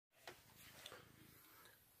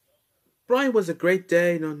Brian was a great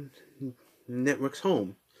day on Network's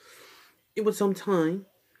home. It was some time.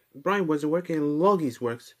 Brian was working in Loggy's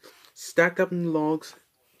works, stacked up in logs,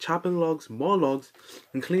 chopping logs, more logs,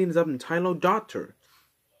 and cleaning up in Tylo Doctor.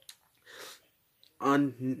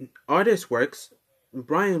 On Artist Works,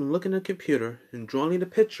 Brian looking at the computer and drawing the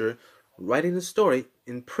picture, writing the story,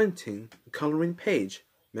 and printing the coloring page,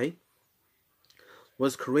 mate.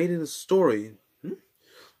 Was creating a story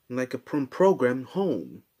like a program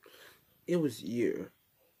home. It was here.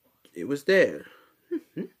 It was there.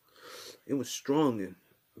 It was strong, and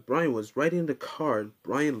Brian was writing the card,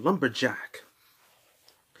 Brian Lumberjack.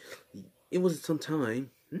 It was some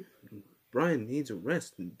time. Brian needs a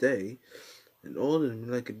rest and day, and all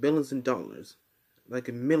like a billions in dollars, like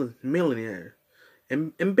a millionaire,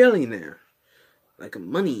 and billionaire, like a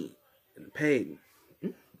money and paid.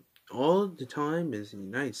 All the time is in the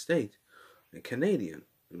United States, and Canadian,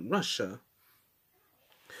 and Russia.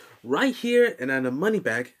 Right here and on a money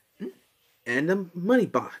bag, and a money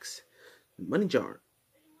box, money jar,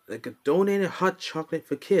 like a donated hot chocolate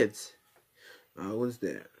for kids. I was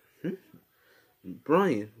there.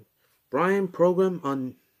 Brian, Brian program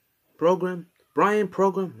on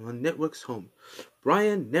Network's home.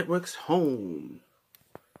 Brian Network's home.